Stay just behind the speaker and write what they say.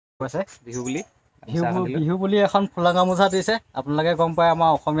আছে বিহু বুলি এখন ফুলা গামোচা দিছে আপোনালোকে গম পায় আমাৰ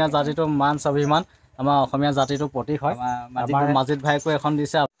অসমীয়া জাতিটো মান স্বাভিমান আমাৰ অসমীয়া জাতিটো প্ৰতীক হয় আমাৰ মাজিদ ভাইকো এখন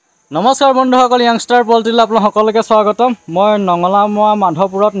দিছে নমস্কাৰ বন্ধুসকল ইয়াংষ্টাৰ পলটিল আপোনালোক সকলোকে স্বাগতম মই নঙলামৰা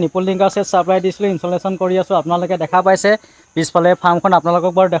মাধৱপুৰত নিপল ডিংকাৰ সেট সাপ্লাই দিছিলো ইনষ্টলেশ্যন কৰি আছো আপোনালোকে দেখা পাইছে পিছফালে ফাৰ্মখন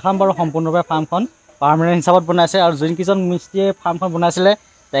আপোনালোকক বাৰু দেখাম বাৰু সম্পূৰ্ণভাৱে ফাৰ্মখন পাৰ্মানেন্ট হিচাপত বনাইছে আৰু যোনকিজন মিস্ত্ৰীয়ে ফাৰ্মখন বনাইছিলে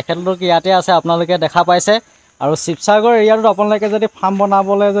তেখেতলোক ইয়াতে আছে আপোনালোকে দেখা পাইছে আৰু শিৱসাগৰ এৰিয়াত আপোনালোকে যদি ফাৰ্ম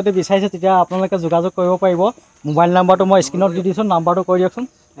বনাবলৈ যদি বিচাৰিছে তেতিয়া আপোনালোকে যোগাযোগ কৰিব পাৰিব মোবাইল নাম্বাৰটো মই স্ক্ৰীনত দি দিছোঁ নাম্বাৰটো কৈ দিয়কচোন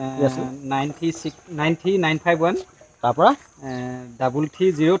 9395 তাৰপৰা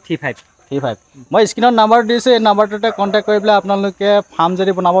 33035 মই স্ক্ৰীনত নাম্বাৰ দিছোঁ এই নাম্বাৰটোতে কণ্টেক্ট কৰি পেলাই আপোনালোকে ফাৰ্ম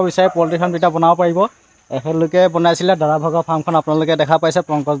যদি বনাব বিচাৰে পল্ট্ৰি ফাৰ্ম তেতিয়া বনাব পাৰিব এখেতলোকে বনাইছিলে দাদাভাগৰ ফাৰ্মখন আপোনালোকে দেখা পাইছে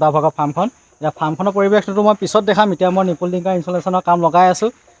পংকজ দাভাগৰ ফাৰ্মখন এতিয়া ফাৰ্মখনৰ পৰিৱেশটো মই পিছত দেখাম এতিয়া মই নিপল ডিংকাৰ ইনষ্টলেশ্যনৰ কাম লগাই আছোঁ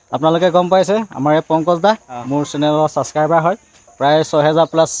আপোনালোকে গম পাইছে আমাৰ এই পংকজ দা মোৰ চেনেলৰ ছাবস্ক্ৰাইবাৰ হয় প্ৰায়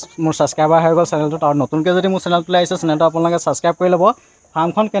 6000 প্লাছ মোৰ ছাবস্ক্ৰাইবাৰ হৈ গ'ল চেনেলটোত আৰু নতুনকৈ যদি মোৰ চেনেলটোলৈ আহিছে চেনেলটো আপোনালোকে ছাবস্ক্ৰাইব কৰি ল'ব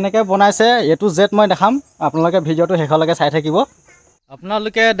ফাৰ্মখন কেনেকৈ বনাইছে A to Z মই দেখাম আপোনালোকে ভিডিঅ'টো শেষলৈকে চাই থাকিব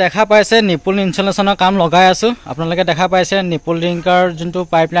আপোনালোকে দেখা পাইছে নিপল ইনষ্টলেশ্যনৰ কাম লগাই আছোঁ আপোনালোকে দেখা পাইছে নিপল ডিংকাৰ যোনটো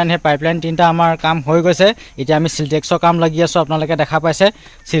পাইপলাইন সেই পাইপলাইন তিনিটা আমাৰ কাম হৈ গৈছে এতিয়া আমি চিলটেক্সৰ কাম লাগি আছোঁ আপোনালোকে দেখা পাইছে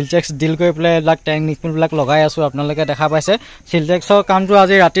চিলটেক্স ডিল কৰি পেলাই এইবিলাক টেংক নিপলবিলাক লগাই আছোঁ আপোনালোকে দেখা পাইছে চিলটেক্সৰ কামটো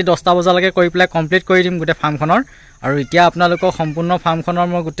আজি ৰাতি 10টা বজালৈকে কৰি পেলাই কমপ্লিট কৰি দিম গোটেই ফাৰ্মখনৰ আৰু এতিয়া আপোনালোকক সম্পূৰ্ণ ফাৰ্মখনৰ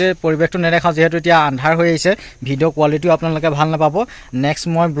মই গোটেই পৰিৱেশটো নেদেখাওঁ যিহেতু এতিয়া আন্ধাৰ হৈ আহিছে ভিডিঅ' কোৱালিটিও আপোনালোকে ভাল নাপাব নেক্সট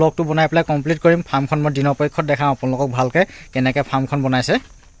মই ব্লগটো বনাই পেলাই কমপ্লিট কৰিম ফাৰ্মখন মই দিনৰ পক্ষত দেখাওঁ আপোনালোকক ভালকৈ কেনেকৈ ফাৰ্মখন বনাইছে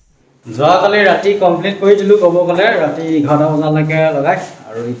যোৱাকালি ৰাতি কমপ্লিট কৰি দিলোঁ ক'ব গ'লে ৰাতি 11টা বজালৈকে লগাই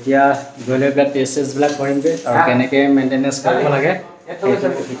আৰু এতিয়া গৈ লৈ পেলাই টেষ্টবিলাক কৰিমগৈ আৰু কেনেকৈ মেইনটেনেঞ্চ কৰিব লাগে সেইটো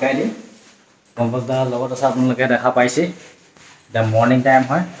শিকাই দিম পংকজ দাৰ লগত আছে আপোনালোকে দেখা পাইছে এতিয়া মৰ্ণিং টাইম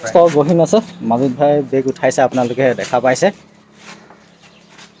হয় ষ্টল বহিন আছে মাজিদ ভাই বেগ উঠাইছে আপোনালোকে দেখা পাইছে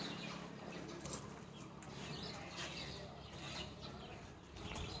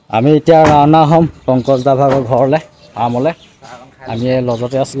আমি এতিয়া ৰাওনা হ'ম পংকজ দা ভাগৰ ঘৰলৈ ফাৰ্মলৈ আমি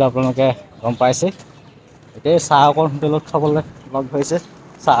লজতে আছিলোঁ আপোনালোকে গম পাইছে এতিয়া চাহ অকণ হোটেলত খাবলৈ লগ ধৰিছে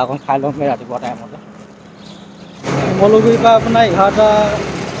চাহ অকণ খাই ল'মগৈ ৰাতিপুৱা টাইমতে শিমলুগুৰিৰ পৰা আপোনাৰ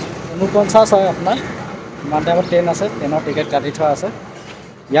 11:49 হয় আপোনাৰ ইমান টাইমত ট্ৰেইন আছে ট্ৰেইনৰ টিকেট কাটি থোৱা আছে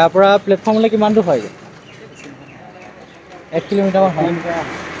ইয়াৰ পৰা প্লেটফৰ্মলৈ কিমান দূৰ হয়গৈ 1 কিলোমিটাৰমান হয়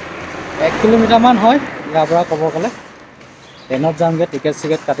 1 কিলোমিটাৰমান হয় ইয়াৰ পৰা ক'ব গ'লে ট্ৰেইনত যামগৈ টিকেট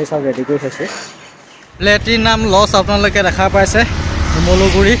চিকেট কাটি চব ৰেডি কৰি থৈছোঁ প্লেটিনাম লজ আপোনালোকে দেখা পাইছে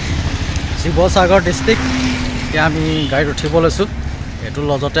শিমলুগুৰি শিৱসাগৰ ডিষ্ট্ৰিক্ট এতিয়া আমি গাড়ীত উঠিব লৈছোঁ এইটো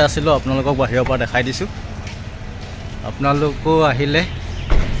লজতে আছিলোঁ আপোনালোকক বাহিৰৰ পৰা দেখাই দিছোঁ আপোনালোকো আহিলে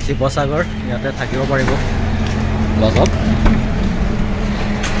শিৱসাগৰ ইয়াতে থাকিব পাৰিব লজত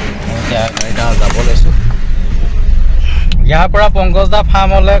এতিয়া গাড়ীটা যাব লৈছোঁ ইয়াৰ পৰা পংকজ দা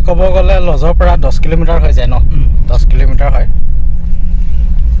ফাৰ্মলৈ ক'ব গ'লে লজৰ পৰা 10 কিলোমিটাৰ হৈ যায় ন 10 কিলোমিটাৰ হয়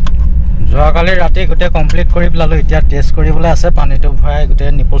যোৱাকালি ৰাতি গোটেই কমপ্লিট কৰি পেলালোঁ এতিয়া টেষ্ট কৰিবলৈ আছে পানীটো ভৰাই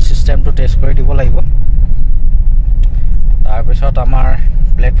গোটেই নিপল ছিষ্টেমটো টেষ্ট কৰি দিব লাগিব তাৰপিছত আমাৰ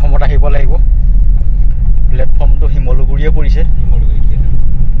প্লেটফৰ্মত আহিব লাগিব প্লেটফৰ্মটো শিমলুগুৰিয়ে পৰিছে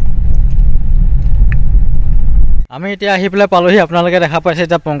আমি এতিয়া আহি পেলাই পালোহি আপোনালোকে দেখা পাইছে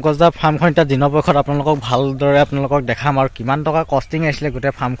এতিয়া পংকজ দা ফাৰ্মখন এতিয়া দিনৰ পক্ষত আপোনালোকক ভালদৰে আপোনালোকক দেখাম আৰু কিমান টকা কষ্টিং আহিছিলে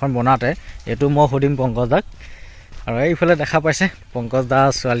গোটেই ফাৰ্মখন বনাওঁতে এইটো মই সুধিম পংকজ দাক আৰু এইফালে দেখা পাইছে পংকজ দা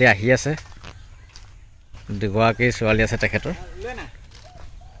ছোৱালী আহি আছে দুগৰাকী ছোৱালী আছে তেখেতৰ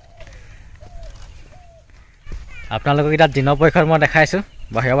আপোনালোকক এতিয়া দিনৰ পক্ষত মই দেখাইছোঁ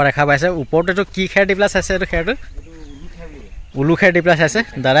বাহিৰৰ পৰা দেখা পাইছে ওপৰতেতো কি খেৰ দি পেলাই চাইছে এইটো খেৰটো উলু খেৰ দি পেলাই চাইছে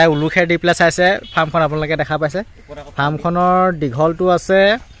দাদাই উলু খেৰ দি পেলাই চাইছে ফাৰ্মখন আপোনালোকে দেখা পাইছে ফাৰ্মখনৰ দীঘলটো আছে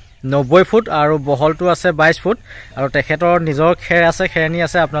 90 ফুট আৰু বহলটো আছে 22 ফুট আৰু তেখেতৰ নিজৰ খেৰ আছে খেৰনি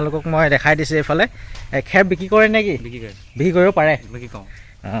আছে আপোনালোকক মই দেখাই দিছোঁ এইফালে খেৰ বিক্ৰী কৰে নেকি বিক্ৰী কৰিব পাৰে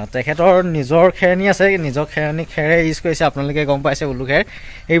তেখেতৰ নিজৰ খেৰনি আছে নিজৰ খেৰনি খেৰে ইউজ কৰিছে আপোনালোকে গম পাইছে উলু খেৰ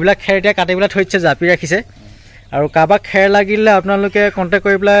এইবিলাক খেৰ এতিয়া কাটি পেলাই থৈ দিছে জাপি ৰাখিছে আৰু কাৰোবাক খেৰ লাগিলে আপোনালোকে কণ্টেক্ট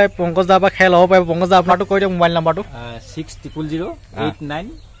কৰি পেলাই পংকজ দাৰ পৰা খেৰ ল'ব পাৰিব পংকজ দা আপোনাৰটো কৈ দিয়ক মোবাইল নাম্বাৰটো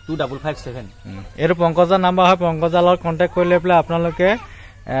 6000892557 এইটো পংকজ দাৰ নাম্বাৰ হয় পংকজ দাৰ লগত কণ্টেক্ট কৰি লৈ পেলাই আপোনালোকে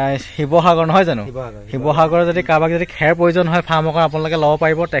শিৱসাগৰ নহয় জানো শিৱসাগৰৰ যদি কাৰোবাক যদি খেৰ প্ৰয়োজন হয় ফাৰ্মৰ কাৰণে আপোনালোকে ল'ব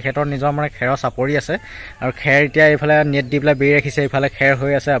পাৰিব তেখেতৰ নিজৰ মানে খেৰৰ চাপৰি আছে আৰু খেৰ এতিয়া এইফালে নেট দি পেলাই বেৰি ৰাখিছে এইফালে খেৰ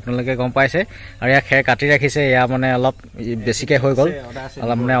হৈ আছে আপোনালোকে গম পাইছে আৰু ইয়াৰ খেৰ কাটি ৰাখিছে এয়া মানে অলপ বেছিকৈ হৈ গ'ল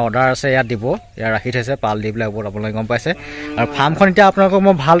অলপ মানে অৰ্ডাৰ আছে ইয়াত দিব ইয়াত ৰাখি থৈছে পাল দি পেলাই ওপৰত আপোনালোকে গম পাইছে আৰু ফাৰ্মখন এতিয়া আপোনালোকক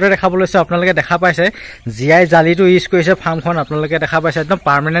মই ভালদৰে দেখাব লৈছোঁ আপোনালোকে দেখা পাইছে জিআই জালিটো ইউজ কৰিছে ফাৰ্মখন আপোনালোকে দেখা পাইছে একদম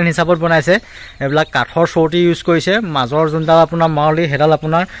পাৰ্মানেণ্ট হিচাপত বনাইছে এইবিলাক কাঠৰ চৌতি ইউজ কৰিছে মাজৰ যোনডাল আপোনাৰ মাউলি সেইডাল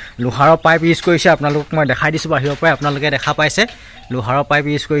আপোনাৰ লোহাৰৰ পাইপ ইউজ কৰিছে আপোনালোকক মই দেখাই দিছোঁ বাহিৰৰ পৰাই আপোনালোকে দেখা পাইছে লোহাৰৰ পাইপ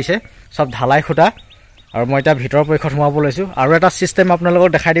ইউজ কৰিছে সব ঢালাই খুঁটা আৰু মই এতিয়া ভিতৰৰ পৰীক্ষাত সোমাব লৈছোঁ আৰু এটা চিষ্টেম আপোনালোকক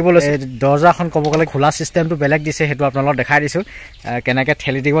দেখাই দিব লৈছোঁ দৰ্জাখন ক'ব গ'লে খোলা চিষ্টেমটো বেলেগ দিছে সেইটো আপোনালোকক দেখাই দিছোঁ কেনেকৈ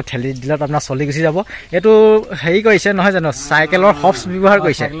ঠেলি দিব ঠেলি দিলত আপোনাৰ চলি গুচি যাব এইটো হেৰি কৰিছে নহয় জানো চাইকেলৰ হবছ ব্যৱহাৰ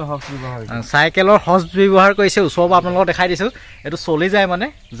কৰিছে চাইকেলৰ হবছ ব্যৱহাৰ কৰিছে ওচৰৰ পৰা আপোনালোকক দেখাই দিছোঁ এইটো চলি যায় মানে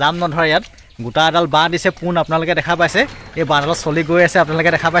জাম নধৰে ইয়াত গোটা এডাল বাঁহ দিছে পোন আপোনালোকে দেখা পাইছে এই বাঁহডালত চলি গৈ আছে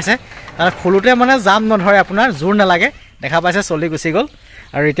আপোনালোকে দেখা পাইছে তাৰ খোলোতে মানে জাম নধৰে আপোনাৰ জোৰ নালাগে দেখা পাইছে চলি গুচি গ'ল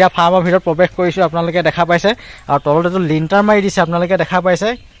আৰু এতিয়া ফাৰ্মৰ ভিতৰত প্ৰৱেশ কৰিছোঁ আপোনালোকে দেখা পাইছে আৰু তলত এইটো লিণ্টাৰ মাৰি দিছে আপোনালোকে দেখা পাইছে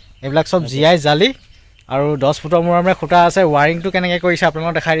এইবিলাক চব জিআই জালি আৰু 10 ফুটৰ মূৰে খুঁটা আছে ৱাৰিংটো কেনেকৈ কৰিছে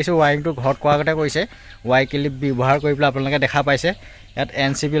আপোনালোকক দেখাই দিছোঁ ৱাৰিংটো ঘৰত কৰা আগতে কৰিছে ৱাই ক্লিপ ব্যৱহাৰ কৰি পেলাই আপোনালোকে দেখা পাইছে ইয়াত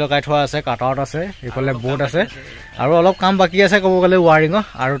NCB লগাই থোৱা আছে কাটাৰত আছে এইফালে বোৰ্ড আছে আৰু অলপ কাম বাকী আছে ক'ব গ'লে ৱাৰিঙৰ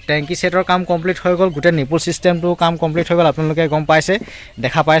আৰু টেংকি ছেটৰ কাম কমপ্লিট হৈ গ'ল গোটেই নিপুল চিষ্টেমটো কাম কমপ্লিট হৈ গ'ল আপোনালোকে গম পাইছে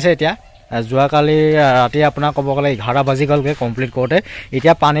দেখা পাইছে এতিয়া যোৱাকালি ৰাতি আপোনাৰ ক'ব গ'লে 11 বাজি গ'লগৈ কমপ্লিট কৰোঁতে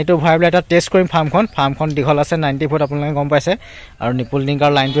এতিয়া পানীটো ভৰাই পেলাই এটা টেষ্ট কৰিম ফাৰ্মখন দীঘল আছে 90 ফুট আপোনালোকে গম পাইছে আৰু নিপুল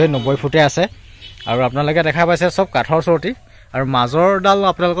লিংকাৰ লাইনটোৱে 90 ফুটে আছে আৰু আপোনালোকে দেখা পাইছে চব কাঠৰ চৰ্তি আৰু মাজৰডাল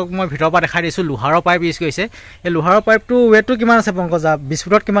আপোনালোকক মই ভিতৰৰ পৰা দেখাই দিছোঁ লোহাৰৰ পাইপ ইউজ কৰিছে এই লোহাৰৰ পাইপটো ৱেটটো কিমান আছে পংকজা 20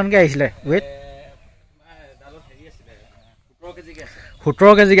 ফুটত কিমানকৈ আহিছিলে ৱেট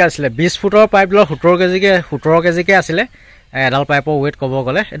 17 কেজিকৈ আছিলে 20 ফুটৰ পাইপডালৰ 17 কেজিকৈ আছিলে এডাল পাইপৰ ৱেট ক'ব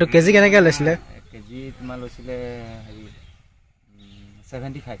গ'লে এইটো কেজি কেনেকৈ লৈছিলে কেজি তোমাৰ লৈছিলে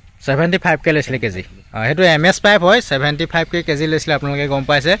 75কৈ লৈছিলে কেজি সেইটো MS পাইপ হয় 75কৈ কেজি লৈছিলে আপোনালোকে গম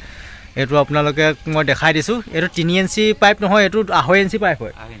পাইছে এইটো আপোনালোকে মই দেখাই দিছোঁ এইটো 3 ইঞ্চি পাইপ নহয় এইটো 2.5 ইঞ্চি পাইপ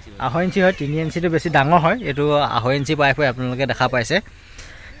হয় 2.5 ইঞ্চি হয় 3 ইঞ্চিটো বেছি ডাঙৰ হয় এইটো 2.5 ইঞ্চি পাইপ হয় আপোনালোকে দেখা পাইছে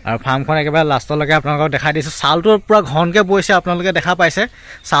আৰু ফাৰ্মখন একেবাৰে লাষ্টলৈকে আপোনালোকক দেখাই দিছোঁ ছালটো পূৰা ঘনকৈ বৈছে আপোনালোকে দেখা পাইছে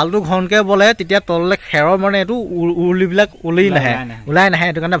ছালটো ঘনকৈ বলে তেতিয়া তললৈ খেৰৰ মানে এইটো উলিবিলাক ওলাই নাহে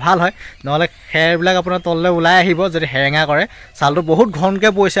সেইটো কাৰণে ভাল হয় নহ'লে খেৰবিলাক আপোনাৰ তললৈ ওলাই আহিব যদি হেৰেঙা কৰে ছালটো বহুত ঘনকৈ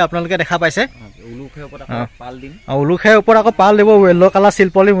বৈছে আপোনালোকে দেখা পাইছে উলুখেৰ ওপৰত আকৌ পাল দিব য়েল্ল'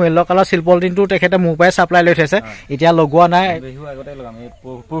 কালাৰ চিলপলিনটো তেখেতে মোৰ পৰাই ছাপ্লাই লৈ থৈছে এতিয়া লগোৱা নাই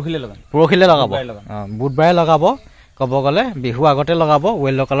পৰহিলৈ লগাব বুধবাৰে লগাব ক'ব গ'লে বিহু আগতে লগাব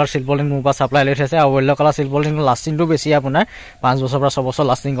য়েল্ল' কালাৰ চিলপলিন মোৰ পৰা ছাপ্লাই লৈ থৈছে আৰু য়েল্ল' কালাৰ চিলপলিনটো লাষ্টিংটো বেছি আপোনাৰ 5 বছৰৰ পৰা 6 বছৰ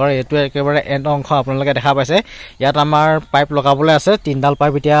লাষ্টিং কৰে এইটো একেবাৰে এণ্ড অংশ আপোনালোকে দেখা পাইছে ইয়াত আমাৰ পাইপ লগাবলৈ আছে 3ডাল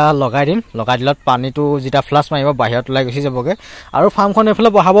পাইপ এতিয়া লগাই দিম লগাই দিলত পানীটো যেতিয়া ফ্লাছ মাৰিব বাহিৰত ওলাই গুচি যাবগৈ আৰু ফাৰ্মখন এইফালে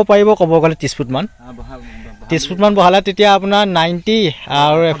বহাব পাৰিব ক'ব গ'লে 30 ফুটমান বহালে তেতিয়া আপোনাৰ 90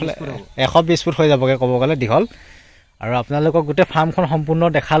 আৰু এইফালে 120 ফুট হৈ যাবগৈ ক'ব গ'লে দীঘল আৰু আপোনালোকক গোটেই ফাৰ্মখন সম্পূৰ্ণ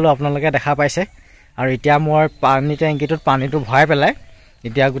দেখালোঁ আপোনালোকে দেখা পাইছে আৰু এতিয়া মই পানী টেংকিটোত পানীটো ভৰাই পেলাই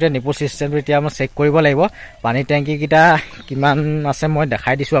এতিয়া গোটেই নিপুল চিষ্টেমটো এতিয়া মই চেক কৰিব লাগিব পানী টেংকিকেইটা কিমান আছে মই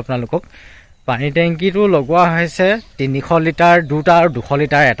দেখাই দিছোঁ আপোনালোকক পানী টেংকিটো লগোৱা হৈছে 300 লিটাৰ দুটা আৰু 200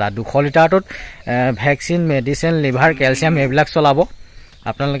 লিটাৰ এটা 200 লিটাৰটোত ভেকচিন মেডিচিন লিভাৰ কেলচিয়াম এইবিলাক চলাব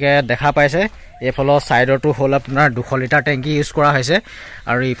আপোনালোকে দেখা পাইছে এইফালৰ ছাইডৰটো হ'ল আপোনাৰ 200 লিটাৰ টেংকি ইউজ কৰা হৈছে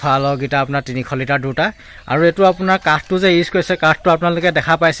আৰু ইফালৰকেইটা আপোনাৰ 300 লিটাৰ দুটা আৰু এইটো আপোনাৰ কাঠটো যে ইউজ কৰিছে কাঠটো আপোনালোকে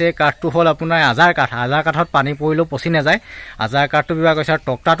দেখা পাইছে কাঠটো হ'ল আপোনাৰ আজাৰ কাঠত পানী পৰিলেও পচি নাযায় আজাৰ কাঠটো ব্যৱহাৰ কৰিছে আৰু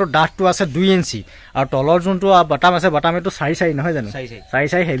টকটাটো ডাঠটো আছে 2 ইঞ্চি আৰু তলৰ যোনটো বাটাম আছে বাটাম এইটো 4 নহয় জানো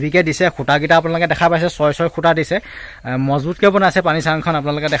 4 হেভিকৈ দিছে খুঁটাকেইটা আপোনালোকে দেখা পাইছে 6 খুঁটা দিছে মজবুতকৈ বনাইছে পানী চাংখন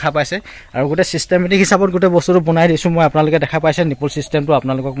আপোনালোকে দেখা পাইছে আৰু গোটেই চিষ্টেমেটিক হিচাপত গোটেই বস্তুটো বনাই দিছোঁ মই আপোনালোকে দেখা পাইছে নিপুল চিষ্টেমটো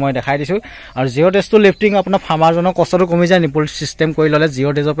আপোনালোকক মই দেখাই দিছোঁ আৰু 0 ডেজটো লিফটিং আপোনাৰ ফাৰ্মাৰজনৰ কষ্টটো কমি যায় নিপুল চিষ্টেম কৰি ল'লে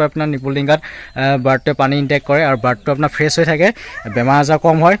 0 ডেজৰ পৰা আপোনাৰ নিপুল ডিংগাত বাৰ্ডটোৱে পানী ইনটেক কৰে আৰু বাৰ্ডটো আপোনাৰ ফ্ৰেছ হৈ থাকে বেমাৰ আজাৰ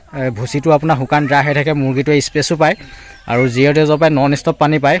কম হয় ভুচিটো আপোনাৰ শুকান ড্ৰাই হৈ থাকে মুৰ্গীটোৱে স্পেচো পায় আৰু 0 ডেজৰ পৰা নন ষ্টপ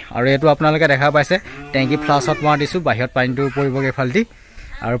পানী পায় আৰু এইটো আপোনালোকে দেখা পাইছে টেংকি ফ্লাছত মই দিছোঁ বাহিৰত পানীটো পৰিবগৈ এইফালেদি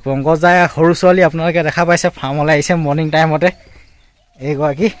আৰু পংকজ দাই সৰু ছোৱালী আপোনালোকে দেখা পাইছে ফাৰ্মলৈ আহিছে মৰ্ণিং টাইমতে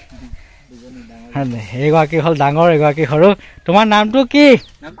এইগৰাকী হ'ল ডাঙৰ এগৰাকী সৰু তোমাৰ নামটো কি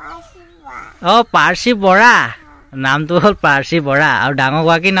পাৰ্চী বৰা নামটো হ'ল পাৰ্চী বৰা আৰু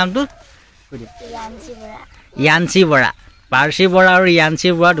ডাঙৰগৰাকীৰ নামটো ইয়াঞ্চি বৰা পাৰ্চী বৰা আৰু ইয়াঞ্চি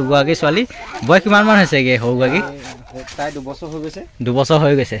বৰা দুগৰাকী ছোৱালী বয়স কিমানমান হৈছেগৈ সৰুগৰাকী তাই 2 বছৰ হৈ গৈছে 2 বছৰ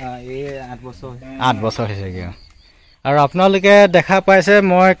হৈ গৈছে 8 বছৰ হৈছেগৈ আৰু আপোনালোকে দেখা পাইছে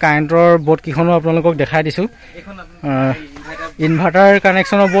মই কাৰেণ্টৰ বৰ্ডকেইখনো আপোনালোকক দেখাই দিছোঁ ইনভাৰ্টাৰ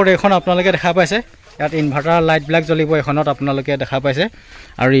কানেকশ্যনৰ বৰ্ড এইখন আপোনালোকে দেখা পাইছে ইয়াত ইনভাৰ্টাৰ লাইটবিলাক জ্বলিব এইখনত আপোনালোকে দেখা পাইছে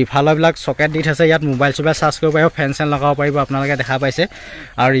আৰু ইফালৰবিলাক চকেট দি থৈছে ইয়াত মোবাইল চোবাইল চাৰ্জ কৰিব পাৰিব ফেন চেন লগাব পাৰিব আপোনালোকে দেখা পাইছে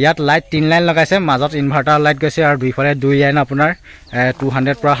আৰু ইয়াত লাইট 3 লাইন লগাইছে মাজত ইনভাৰ্টাৰ লাইট গৈছে আৰু দুইফালে 2 লাইন আপোনাৰ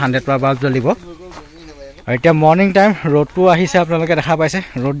 200 পৰা 100 পৰা বাল্ব জ্বলিব আৰু এতিয়া মৰ্নিং টাইম ৰ'দটো আহিছে আপোনালোকে দেখা পাইছে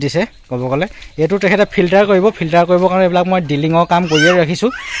ৰ'দ দিছে ক'ব গ'লে এইটো তেখেতে ফিল্টাৰ কৰিবৰ কাৰণে এইবিলাক মই ডিলিঙৰ কাম কৰিয়ে ৰাখিছোঁ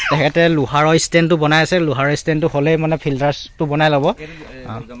তেখেতে লোহাৰৰ ষ্টেণ্ডটো বনাই আছে লোহাৰৰ ষ্টেণ্ডটো হ'লেই মানে ফিল্টাৰটো বনাই ল'ব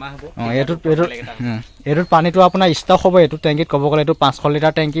এইটোত পানীটো আপোনাৰ ষ্টক হ'ব এইটো টেংকিত ক'ব গ'লে এইটো 500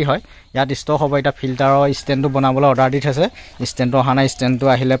 লিটাৰ টেংকি হয় ইয়াত ষ্টক হ'ব এতিয়া ফিল্টাৰৰ ষ্টেণ্ডটো বনাবলৈ অৰ্ডাৰ দি থৈছে ষ্টেণ্ডটো অহা নাই ষ্টেণ্ডটো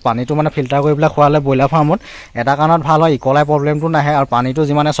আহিলে পানীটো মানে ফিল্টাৰ কৰি পেলাই খোৱালে ব্ৰইলাৰ ফাৰ্মত এটা কাৰণত ভাল হয় ইকলাই প্ৰব্লেমটো নাহে আৰু পানীটো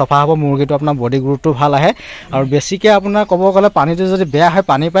যিমানে চফা হ'ব মুৰ্গীটো আপোনাৰ বডি গ্ৰোথটো ভাল আহে আৰু বেছিকৈ আপোনাৰ ক'ব গ'লে পানীটো যদি বেয়া হয়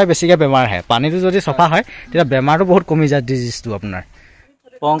পানী পাই বেছিকৈ বেমাৰ আহে পানীটো যদি চফা হয় তেতিয়া বেমাৰটো বহুত কমি যায় ডিজিজটো আপোনাৰ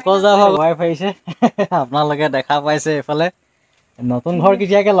পংকজ দা ভয় পাইছে আপোনালোকে দেখা পাইছে এইফালে নতুন ঘৰ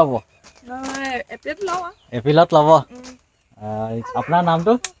কেতিয়াকৈ ল'ব এপ্ৰিলত ল'ব আপোনাৰ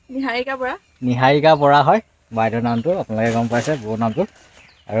নামটো নিহাৰিকা বৰা হয় বাইদেউৰ নামটো আপোনালোকে গম পাইছে বৌৰ নামটো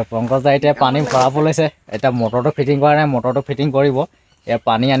আৰু পংকজ দা এতিয়া পানী ভৰাব লৈছে এতিয়া মটৰটো ফিটিং কৰা নাই মটৰটো ফিটিং কৰিব ইয়াৰ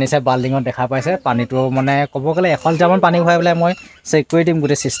পানী আনিছে বাল্টিঙত দেখা পাইছে পানীটো মানে ক'ব গ'লে 1 লিটাৰমান পানী ভৰাই পেলাই মই চেক কৰি দিম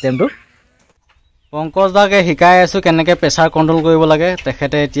গোটেই চিষ্টেমটো পংকজ দাকে শিকাই আছোঁ কেনেকৈ প্ৰেছাৰ কণ্ট্ৰল কৰিব লাগে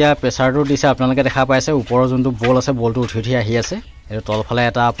তেখেতে এতিয়া প্ৰেছাৰটো দিছে আপোনালোকে দেখা পাইছে ওপৰৰ যোনটো বল আছে বলটো উঠি আহি আছে এইটো তলফালে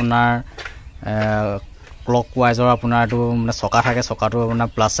এটা আপোনাৰ ক্লক ৱাইজৰ আপোনাৰ এইটো মানে চকা থাকে চকাটো আপোনাৰ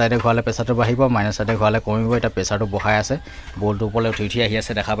প্লাছ ছাইডে ঘূৰালে প্ৰেছাৰটো বাঢ়িব মাইনাছ ছাইডে ঘূৰালে কমিব এতিয়া প্ৰেছাৰটো বহাই আছে বলটো ওপৰলৈ উঠি আহি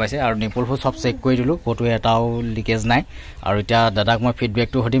আছে দেখা পাইছে আৰু নিপলবোৰ চব চেক কৰি দিলোঁ ক'তো এটাও লিকেজ নাই আৰু এতিয়া দাদাক মই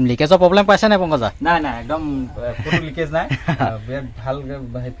ফিডবেকটো সুধিম লিকেজৰ প্ৰব্লেম পাইছে নাই পংকজ দা নাই একদম কোনো লিকেজ নাই বিৰাট ভাল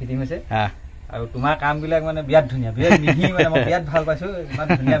ফিটিং হৈছে আৰু তোমাৰ কামবিলাক মানে বিৰাট ধুনীয়া বিৰাট মিহি মানে মই বিৰাট ভাল পাইছোঁ ইমান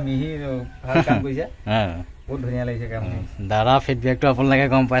ধুনীয়া মিহি ভাল কাম কৰিছে বহুত ধুনীয়া লাগিছে কাম দাদা ফিডবেকটো আপোনালোকে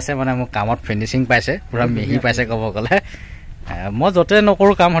গম পাইছে মানে মোক কামত ফিনিচিং পাইছে পূৰা মিহি পাইছে ক'ব গ'লে মই য'তে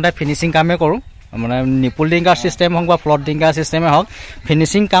নকৰোঁ কাম সদায় ফিনিচিং কামেই কৰোঁ মানে নিপুল ডিংকাৰ চিষ্টেম হওক বা ফ্লট ডিংকাৰ চিষ্টেমেই হওক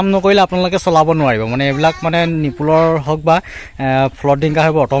ফিনিচিং কাম নকৰিলে আপোনালোকে চলাব নোৱাৰিব মানে এইবিলাক মানে নিপুলৰ হওক বা ফ্লট ডিংকাৰ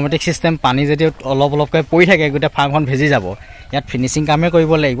হ'ব অট'মেটিক চিষ্টেম পানী যদি অলপকৈ পৰি থাকে গোটেই ফাৰ্মখন ভিজি যাব ইয়াত ফিনিচিং কামেই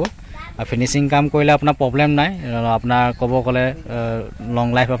কৰিব লাগিব আৰু ফিনিচিং কাম কৰিলে আপোনাৰ প্ৰব্লেম নাই আপোনাৰ ক'ব গ'লে লং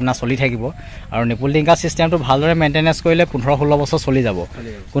লাইফ আপোনাৰ চলি থাকিব আৰু নিপুল ডিংকাৰ চিষ্টেমটো ভালদৰে মেইনটেনেঞ্চ কৰিলে 15-16 বছৰ চলি যাব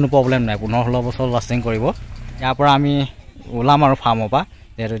কোনো প্ৰব্লেম নাই 15-16 বছৰ লাষ্টিং কৰিব ইয়াৰ পৰা আমি ওলাম আৰু ফাৰ্মৰ পৰা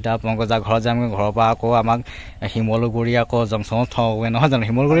যিহেতু এতিয়া পংকজ দা ঘৰত যামগৈ ঘৰৰ পৰা আকৌ আমাক শিমলুগুৰি আকৌ জংচনত থ'বগৈ নহয় জানো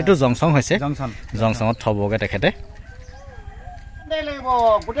শিমলুগুৰিটো জংচন হৈছে জংচনত থ'বগৈ তেখেতে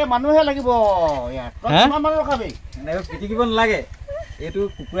গোটেই মানুহে লাগিব পিটিকিব নালাগে এইটো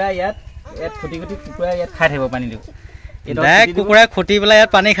কুকুৰা ইয়াত খুটি কুকুৰা ইয়াত খাই থাকিব পানীটো ডাইৰেক্ট কুকুৰাই খুটি পেলাই ইয়াত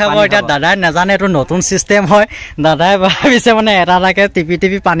পানী খাব এতিয়া দাদাই নাজানে এইটো নতুন চিষ্টেম হয় দাদাই ভাবিছে মানে এটাকে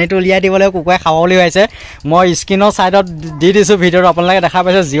টিপি পানীটো উলিয়াই দিব লাগিব কুকুৰাই খাব বুলি ভাবিছে মই স্ক্ৰীনৰ ছাইডত দি দিছোঁ ভিডিঅ'টো আপোনালোকে দেখা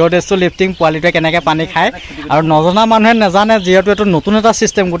পাইছে 0 days to lifting পোৱালিটোৱে কেনেকৈ পানী খায় আৰু নজনা মানুহে নাজানে যিহেতু এইটো নতুন এটা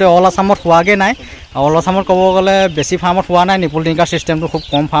চিষ্টেম গোটেই অল আছামত হোৱাগৈ নাই অল আছামত ক'ব গ'লে বেছি ফাৰ্মত হোৱা নাই নিপুল ডিংকাৰ চিষ্টেমটো খুব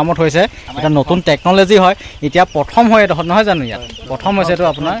কম ফাৰ্মত হৈছে এটা নতুন টেকন'লজি হয় এতিয়া প্ৰথম হয় এইডোখৰত নহয় জানো ইয়াত প্ৰথম হৈছে এইটো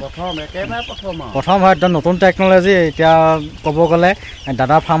আপোনাৰ প্ৰথম হয় একদম নতুন টেকন'লজি এতিয়া ক'ব গ'লে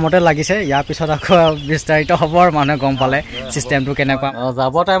দাদাৰ ফাৰ্মতে লাগিছে ইয়াৰ পিছত আকৌ বিস্তাৰিত হ'ব আৰু মানুহে গম পালে চিষ্টেমটো কেনেকুৱা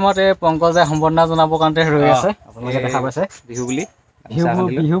যাব টাইমত এই পংকজে সম্বৰ্ধনা জনাবৰ কাৰণে ৰৈ আছে আপোনালোকে দেখা পাইছে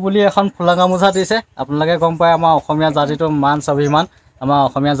বিহু বুলি এখন ফুলা গামোচা দিছে আপোনালোকে গম পায় আমাৰ অসমীয়া জাতিটো মান স্বাভিমান আমাৰ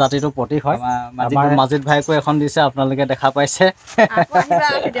অসমীয়া জাতিটোৰ প্ৰতীক হয় আমাৰ মাজিদ ভাইকো এখন দিছে আপোনালোকে দেখা পাইছে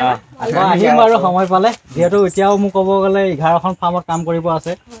আহিম আৰু সময় পালে যিহেতু এতিয়াও মোক ক'ব গ'লে 11খন ফাৰ্মত কাম কৰিব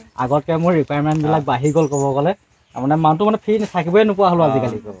আছে আগতকৈ মোৰ ৰিকুৱাৰমেণ্টবিলাক বাঢ়ি গ'ল ক'ব গ'লে মানে মানুহটো মানে ফ্ৰী থাকিবই নোপোৱা হ'লো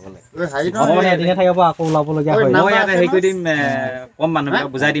আজিকালি মানে এদিনে থাকিব আকৌ ওলাবলগীয়া হয় মই ইয়াতে হেৰি কৰি দিম কম মানুহবিলাক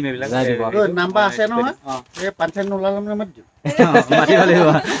বুজাই দিম এইবিলাক নাম্বাৰ আছে নহয় এই পাঞ্চায়ত নোলালে মানে মাতিব লাগিব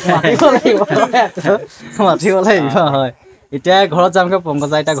হয় এতিয়া ঘৰত যামগৈ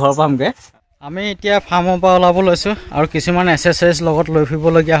পংকজা এতিয়া ঘৰৰ পৰা যামগৈ আমি এতিয়া ফাৰ্মৰ পৰা ওলাব লৈছোঁ আৰু কিছুমান এচেছৰিজ লগত লৈ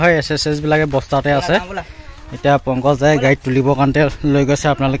ফুৰিবলগীয়া হয় এচেছৰিজবিলাকে বস্তাতে আছে এতিয়া পংকজাই গাড়ীত তুলিবৰ কাৰণে লৈ গৈছে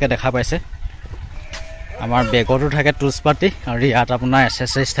আপোনালোকে দেখা পাইছে আমাৰ বেগতো থাকে টুলছ পাতি আৰু ইয়াত আপোনাৰ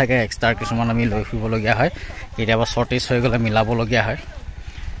এচেছৰিজ থাকে এক্সট্ৰা কিছুমান আমি লৈ ফুৰিবলগীয়া হয় কেতিয়াবা শ্বৰ্টেজ হৈ গ'লে মিলাবলগীয়া হয়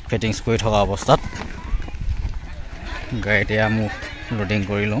ফিটিংছ কৰি থকা অৱস্থাত গাড়ীতে মোক লোডিং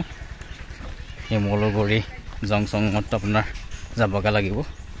কৰি লওঁ শিমলুগুৰি জংচনত আপোনাৰ যাবগৈ লাগিব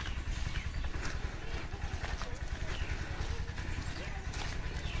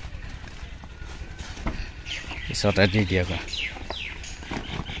পিছতে দি দিয়ক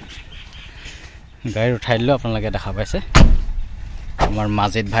গাড়ী উঠাই দিলোঁ আপোনালোকে দেখা পাইছে আমাৰ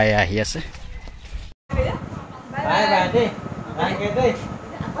মাজিদ ভাই আহি আছে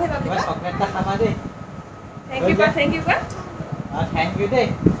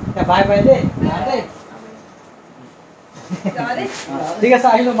ঠিক আছে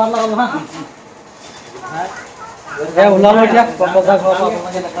আহিলোঁ মান লগালোঁ হা ওলালোঁ এতিয়া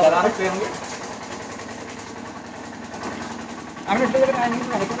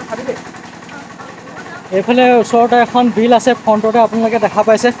এইফালে ওচৰতে এখন বিল আছে ফ্ৰণ্টতে আপোনালোকে দেখা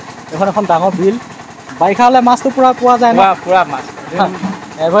পাইছে এখন ডাঙৰ বিল বাৰিষা হ'লে মাছটো পুৰা পোৱা যায় ন পুৰা মাছ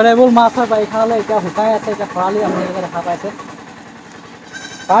এভেইলেবল মাছ হয় বাৰিষা হ'লে এতিয়া শুকাই আছে এতিয়া খৰালি আপোনালোকে দেখা পাইছে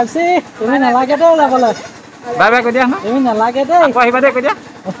পাৰ্চি তুমি নালাগে দেই ওলাবলৈ বাই বাই কৈ দিয়া তুমি নালাগে দেই আহিবা দেই কৈ দিয়া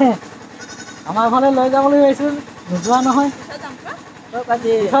আমাৰ ঘৰলৈ লৈ যাবলৈ ভাবিছোঁ নোযোৱা নহয়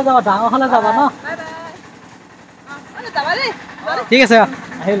পিছত যাব ডাঙৰ হ'লে যাবা ন ঠিক আছে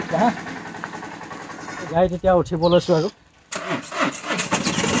আহিল হা গাড়ীত এতিয়া উঠিব লৈছোঁ আৰু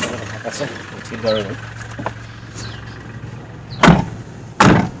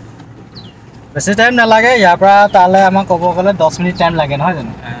বেছি টাইম নালাগে ইয়াৰ পৰা তালৈ আমাক ক'ব গ'লে 10 মিনিট টাইম লাগে নহয়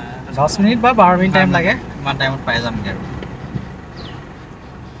জানো 10 মিনিট বা 12 মিনিট টাইম লাগে ইমান টাইমত পাই যামগৈ আৰু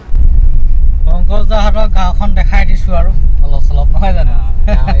পংকজ দাহঁতৰ গাঁওখন দেখাই দিছোঁ আৰু অলপ চলপ নহয় জানো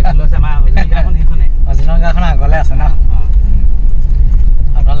অজিনৰ গাঁওখন আগলৈ আছে ন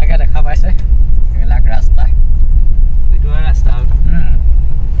আপোনালোকে দেখা পাইছে এইবিলাক ৰাস্তা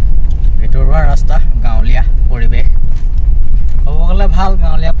ভিতৰুৱা ৰাস্তা গাঁৱলীয়া পৰিৱেশ ক'ব গ'লে ভাল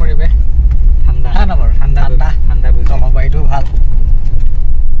গাঁৱলীয়া পৰিৱেশ ঠাণ্ডা জলবায়ুটো ভাল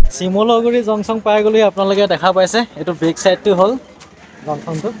শিমলুগুৰি জংচন পাই গ'লে আপোনালোকে দেখা পাইছে এইটো বেক চাইডটো হ'ল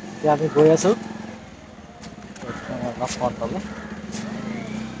জংচনটো এতিয়া আমি গৈ আছোঁ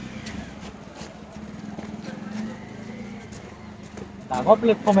ডাঙৰ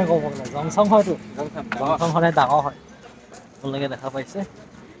প্লেটফৰ্মে ক'ব গ'লে জংচন হয়তো জংচন হ'লে ডাঙৰ হয় আপোনালোকে দেখা পাইছে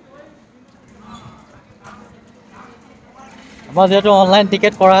আমাৰ যিহেতু অনলাইন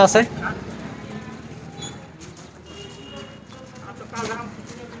টিকেট কৰা আছে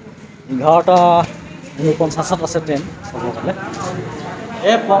ঘৰটা 49 আছে ট্ৰেইন ক'ব গ'লে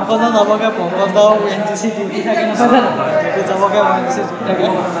এই পংকজা যাবগৈ পংকজাও NTC ডিউটি থাকে নহয় জানো ডিউটি যাবগৈ NTC ডিউটি থাকে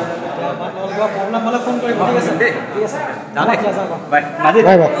প্ৰব্লেম হ'লে ফোন কৰিব ঠিক আছে ঠিক আছে bye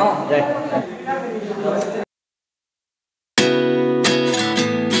bye bye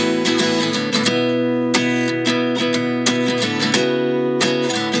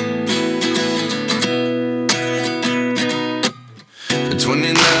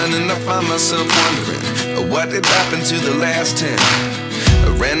myself wondering what did happen to the last 10. I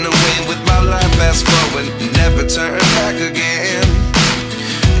ran away with my life, fast forward, never turn back again.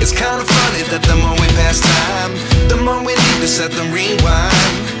 It's kind of funny that the more we pass time, the more we need to set them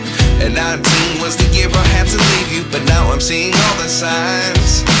rewind. And 19 was the year I had to leave you, but now I'm seeing all the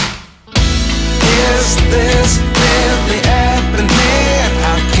signs. Is this really happening?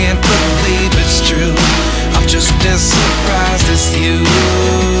 I can't believe it's true. I'm just as surprised as you.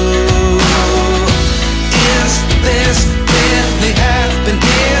 Is this really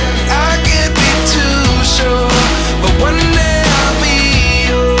happening? I can't be too sure, but one day I'll be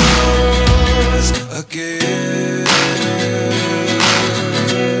yours again.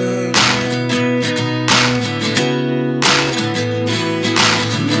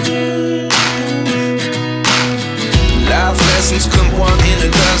 Life lessons come one in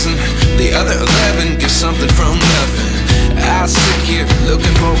a dozen, the other 11 get something from nothing. I sit here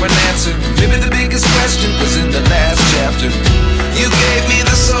looking for an answer. Maybe the biggest question was in the last chapter. You gave me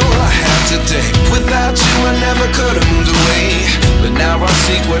the soul I have today. Without you I never could have moved away, but now I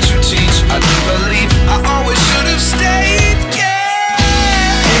seek what you teach. I do believe I always should.